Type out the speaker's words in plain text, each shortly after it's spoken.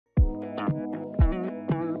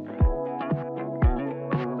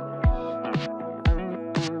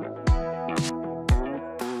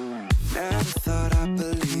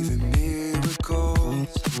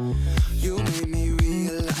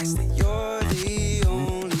the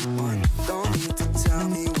only one. Don't need to tell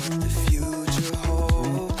me what the future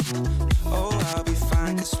holds. Oh, I'll be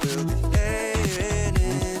fine, 'cause we'll be laying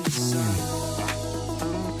in the sun.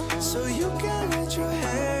 So you can let your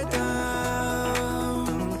hair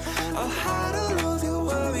down. I'll hide all of your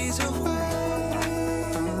worries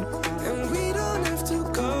away, and we don't have to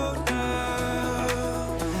go now.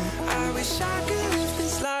 I wish I could live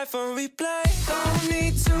this life on replay. Don't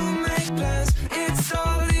need to make plans, it's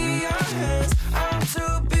all in your hands. I'm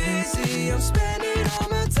too busy, I'm spending all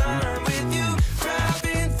my time with you.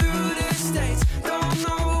 Driving through the states, don't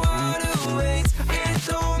know what awaits. It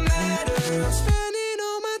don't matter, I'm spending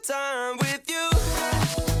all my time with you.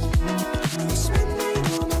 I'm spending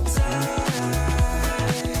all my time.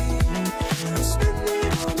 I'm spending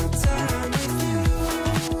all my time with you.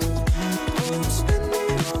 Oh, I'm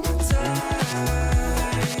spending all my time.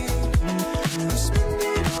 I'm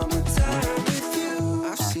spending all my time with you.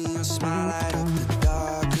 I've seen your smile light up the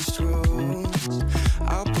darkest rooms.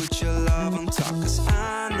 I'll put your love on top, 'cause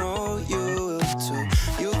I know you will too.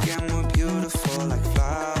 You get more beautiful like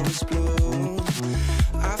flowers bloom.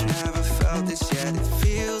 I've never felt this yet, it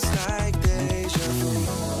feels like deja vu.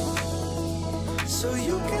 So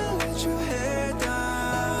you can let your hair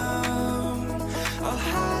down. I'll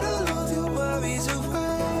hide all of your worries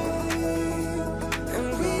away, and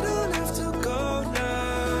we don't have to go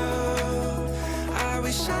now. I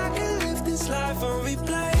wish I could live this life on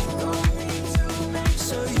replay.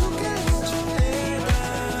 So you can let your hair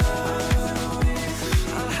down.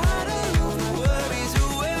 I'll hide all of the worries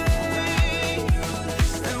away,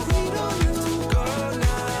 and we don't have to go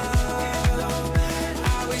now.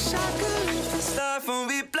 I wish I could live this life on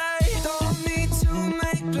replay. Don't need to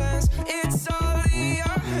make plans, it's all in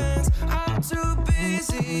your hands. I'm too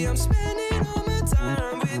busy, I'm spending all my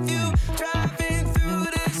time with you. Driving through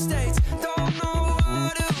the states, don't know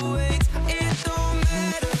what awaits. It don't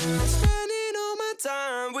matter, I'm spending all my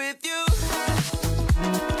time with you.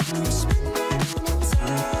 I'm spending all my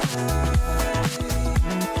time.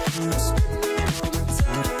 I'm spending all my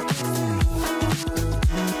time with you.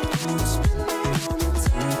 I'm spending all my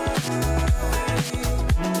time.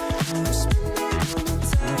 I'm spending all my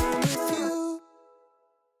time with you.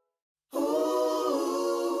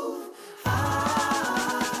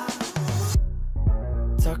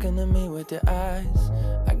 Talking to me with your eyes,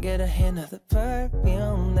 I get a hint of the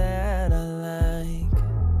perfume that I like.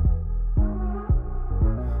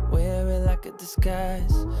 Wear it like a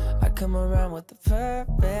disguise, I come around with the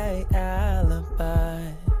perfect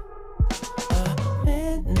alibi.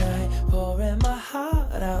 Midnight, pouring my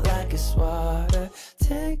heart out like it's water.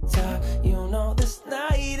 Tick-tock, you know this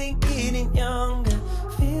night ain't getting younger.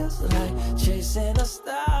 Feels like chasing a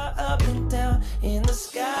star up and down in the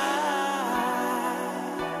sky.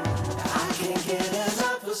 I can't get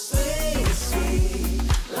enough of sweet, sweet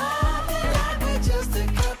loving, like we're just a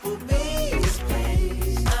couple bees,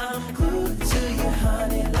 please. I'm glued to you,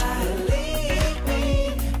 honey, like leave me,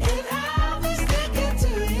 and I'll be sticking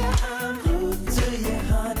to you. I'm glued to you,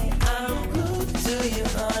 honey, I'm glued to you,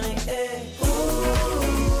 honey, hey.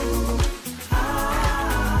 Ooh,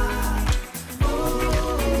 ah, ooh,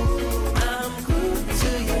 I'm glued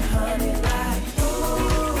to you, honey, like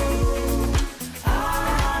ooh, ah,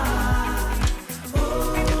 ooh,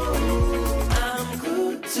 I'm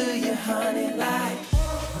glued to you, honey, like.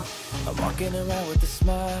 I'm walking around with a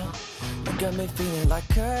smile, you got me feeling like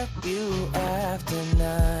curfew after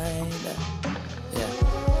 9. Yeah,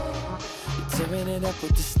 you're tearing it up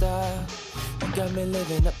with your style. You got me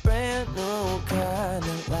living a brand new kind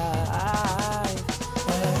of life.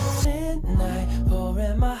 At midnight,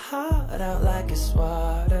 pouring my heart out like it's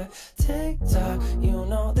water. Tick-tock, you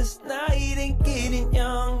know this night ain't getting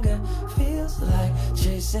younger. Feels like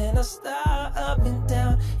chasing a star up and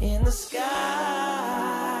down in the sky.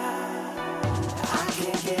 I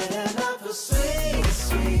can't get enough of sweet,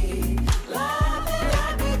 sweet loving,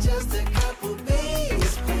 like we're just a couple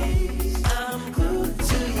bees, please. I'm glued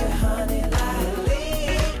to you, honey, like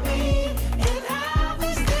leave me, and I'll be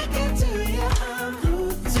sticking to you. I'm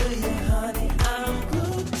glued to you, honey, I'm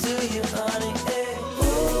glued to you, honey, hey.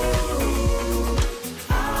 Ooh,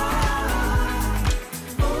 ah,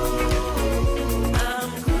 ooh, I'm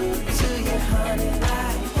glued to you, honey,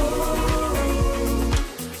 like ooh,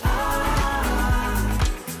 ah,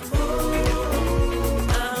 ooh,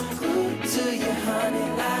 I'm glued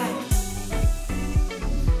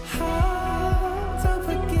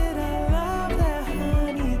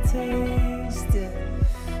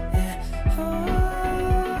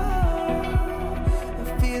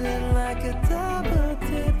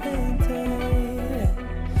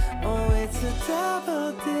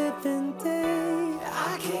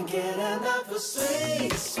get enough of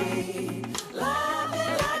sweet, sweet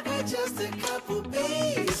loving like we're just a couple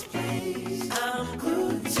bees, please. I'm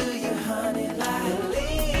glued to you, honey, like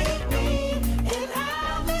believe me, and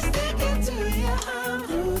I'll be sticking to you. I'm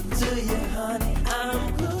glued to you, honey. I'm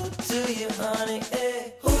glued to you, honey.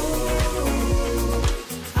 Hey. Ooh,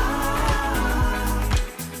 ah,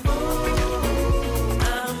 ooh,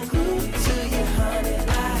 I'm glued to you, honey,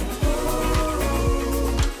 like ooh,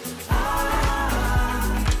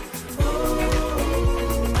 ah, ooh,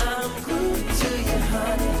 I'm glued to you,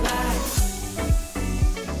 honey, like.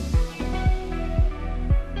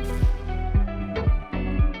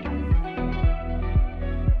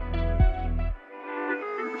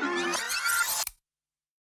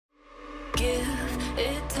 Give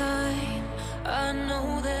it time. I know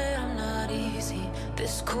that I'm not easy.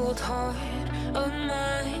 This cold heart of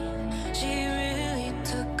mine, she really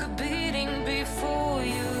took a beating before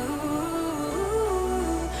you.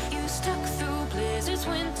 You stuck through blizzards,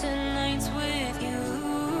 winter nights with you.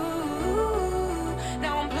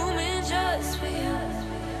 Now I'm blooming just for you.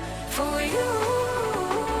 For you.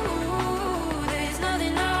 There's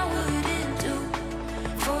nothing I wouldn't do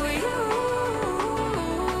for you.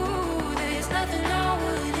 There's nothing I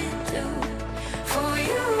wouldn't do for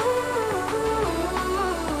you.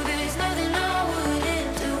 There's nothing I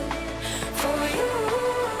wouldn't do for you.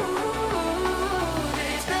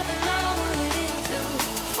 There's nothing I wouldn't do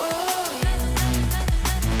for you.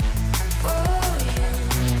 For you.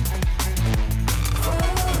 For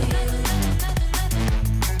you.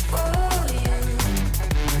 For you.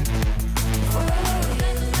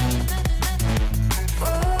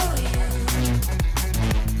 For you.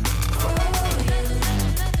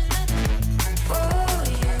 For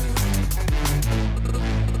you.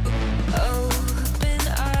 Open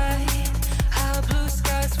eye, high blue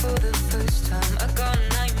skies for the first time. I got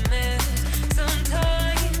nightmares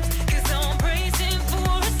sometimes, 'cause I'm bracing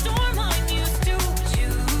for a storm I'm used to.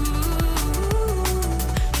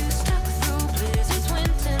 You stuck through blizzards,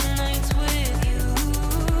 winter nights with you.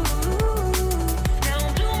 Now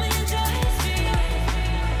I'm blooming just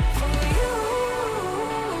for you.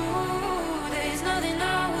 There's nothing I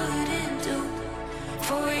wouldn't do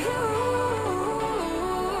for you.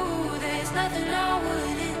 There's nothing I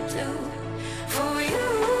wouldn't do for you.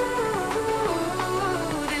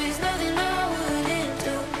 There's nothing I wouldn't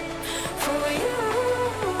do for you.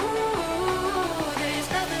 There's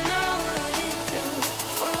nothing I wouldn't do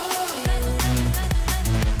for you.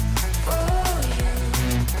 For you.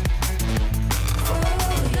 For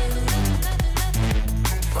you.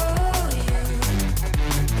 For you.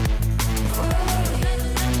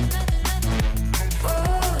 For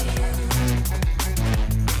you.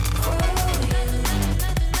 For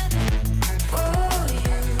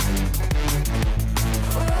you.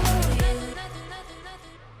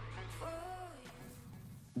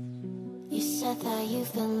 You said that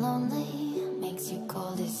you've been lonely, makes you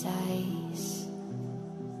cold as ice.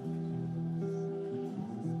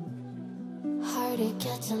 Hard to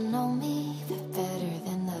get to know me, but better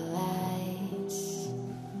than the lights.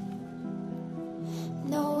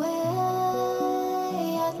 No way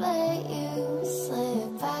I'd let you slip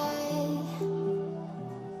by.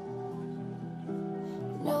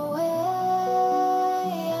 No way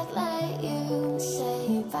I'd let you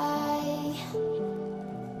say bye.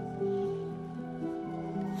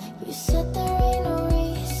 You said there ain't no